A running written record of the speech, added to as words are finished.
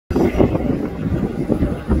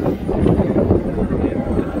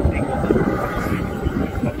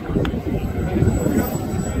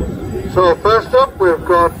So first up we've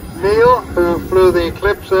got Neil, who flew the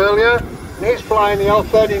Eclipse earlier. He's flying the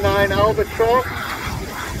L39 Albatross.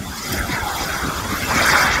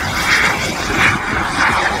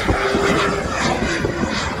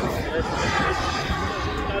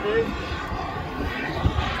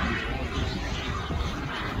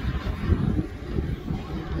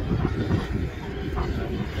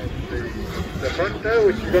 The Hunter,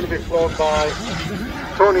 which is going to be flown by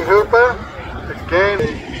Tony Hooper. Again,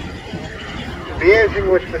 liaising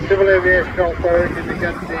with the Civil Aviation Authority to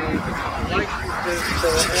get the licenses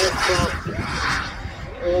for aircraft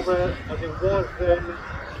over, as it was then,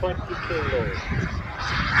 20 kilos.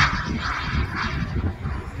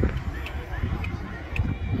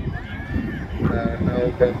 Now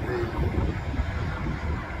get the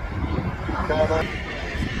camera.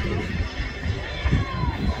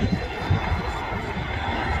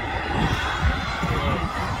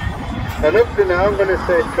 And up to now I'm going to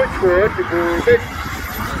say touch wood to go a bit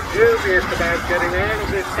dubious about getting all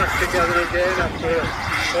of this back together again after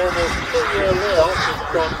almost 2-year loss. It's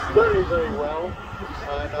gone very, very well,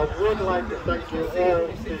 and I would like to thank you all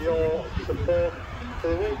for your support for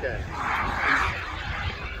the weekend.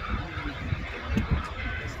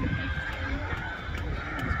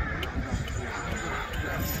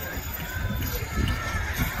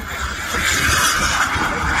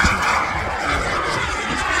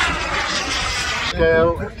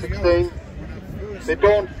 Scale 16. They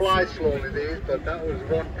don't fly slowly these, but that was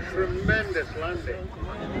one tremendous landing.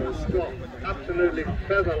 It was absolutely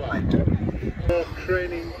feather-light for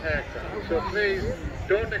training aircraft. So please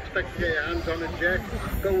don't expect to get your hands on a jet,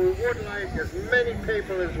 but we would like as many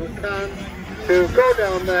people as we can to go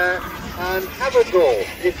down there and have a go.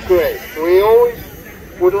 It's great. We always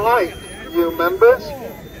would like new members.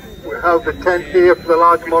 We have the tent here for the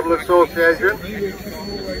Large Model Association.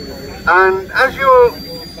 And as you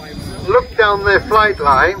look down their flight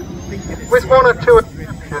line, with one or two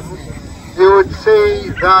exceptions, you would see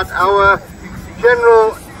that our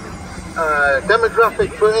general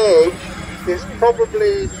demographic for age is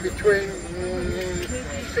probably between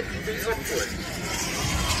 60 upwards.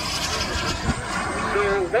 So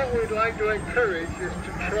what we'd like to encourage is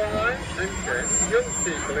to try and get young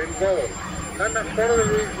people involved. And that's one of the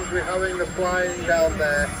reasons we're having the flying down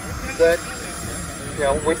there, that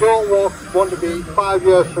we don't want to be 5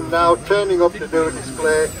 years from now turning up to do a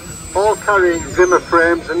display, all carrying Zimmer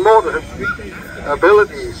frames and motor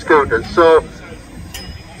ability scooters. So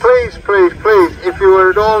please, please, please, if you are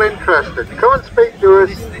at all interested, come and speak to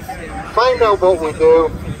us, find out what we do,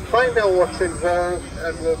 find out what's involved,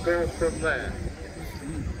 and we'll go from there.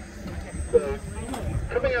 So,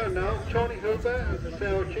 coming out now, Tony Hooper, as I say,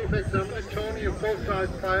 our Chief Examiner. Tony, a full-size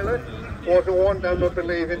pilot, was a one-time, I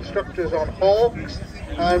believe, instructors on Hawks,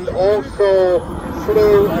 and also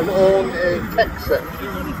flew and owned a Texan.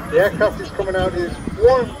 The aircraft is coming out is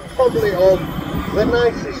one probably of the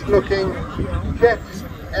nicest looking jet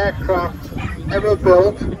aircraft ever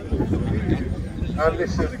built, and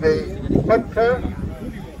this is the Hunter.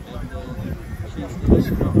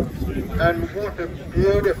 And what a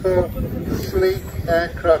beautiful, sleek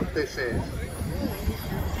aircraft this is.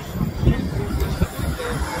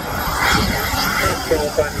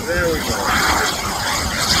 And there we go.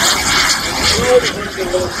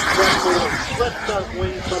 Stretched out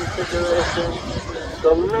wing configuration,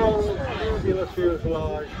 the long, tubular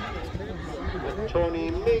fuselage, and Tony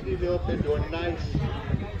immediately up into a nice,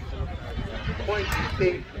 quite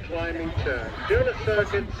steep climbing turn. Doing a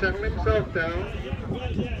circuit, settle himself down.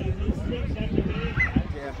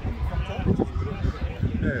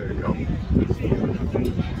 There we go.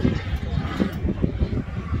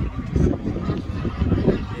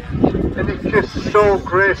 And it's just so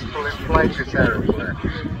graceful in flight, this aeroplane.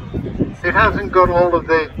 It hasn't got all of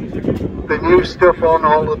the new stuff on,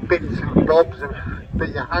 all the bits and bobs that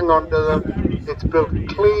you hang on to them. It's built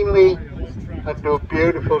cleanly and to a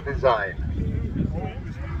beautiful design.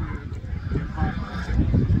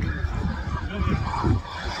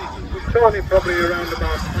 Tony probably around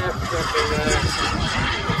about half something there,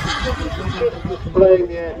 just displaying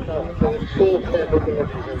the aircraft to its full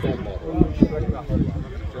capabilities of that model.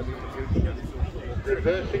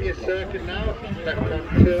 Reversing your circuit now, left-hand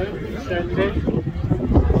turn, descending.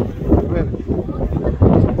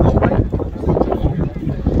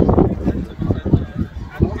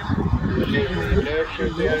 Using the inertia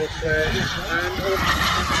of the airplane, and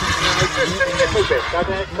just a little bit. That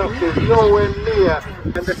aircraft is nowhere near,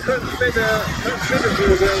 and the transmitter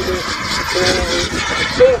will be able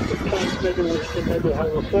to transmitter which can maybe have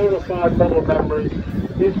a 4 or 5 level memory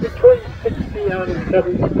is between 60 and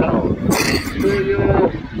 70 pounds. So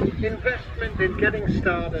your investment in getting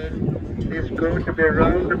started is going to be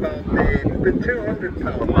around about the 200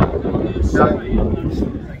 pound mark.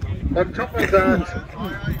 Now, on top of that,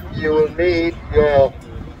 you will need your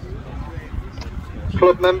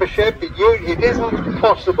club membership. It isn't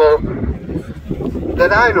possible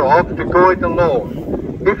that I know of to go it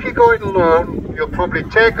alone. If you go it alone, you'll probably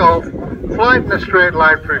take off, fly in a straight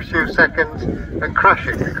line for a few seconds and crash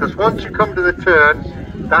it, because once you come to the turn,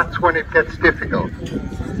 that's when it gets difficult.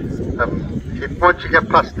 Once you get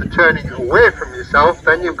past the turning away from yourself,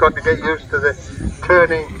 then you've got to get used to the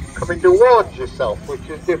turning coming towards yourself, which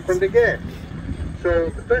is different again. So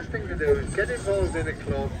the best thing to do is get involved in a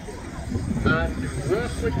club and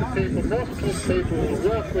work with the people. Most club people will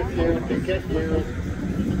work with you to get you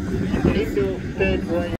into a state where